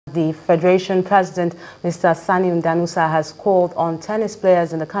The Federation President, Mr. Ndanusa, has called on tennis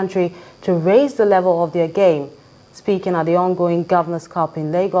players in the country to raise the level of their game. Speaking at the ongoing Governors' Cup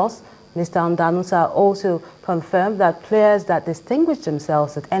in Lagos, Mr. Ndanusa also confirmed that players that distinguish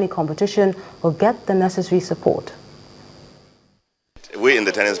themselves at any competition will get the necessary support. We in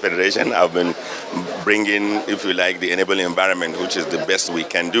the Tennis Federation have been bringing, if you like, the enabling environment, which is the best we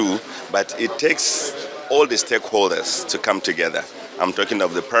can do, but it takes all the stakeholders to come together. I'm talking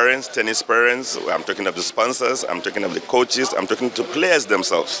of the parents, tennis parents, I'm talking of the sponsors, I'm talking of the coaches, I'm talking to players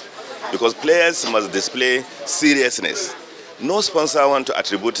themselves. Because players must display seriousness. No sponsor wants to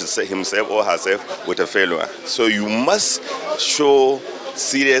attribute himself or herself with a failure. So you must show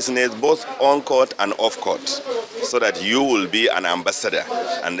seriousness both on court and off court so that you will be an ambassador.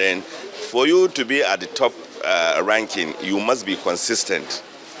 And then for you to be at the top ranking, you must be consistent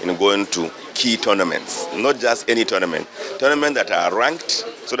in going to key tournaments, not just any tournament. Tournaments that are ranked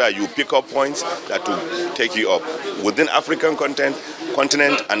so that you pick up points that will take you up within African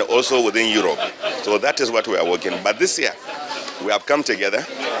continent and also within Europe. So that is what we are working. But this year, we have come together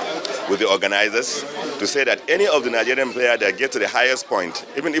with the organizers to say that any of the Nigerian player that gets to the highest point,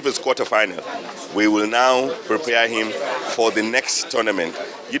 even if it's quarterfinal, we will now prepare him for the next tournament.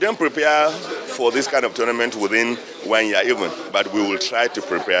 You don't prepare for this kind of tournament within 1 year even, but we will try to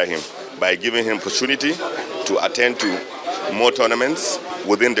prepare him by giving him opportunity to attend to more tournaments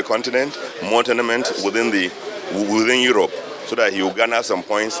within the continent, more tournaments within Europe, so that he will garner some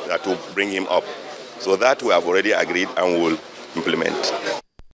points that will bring him up. So that we have already agreed and will implement.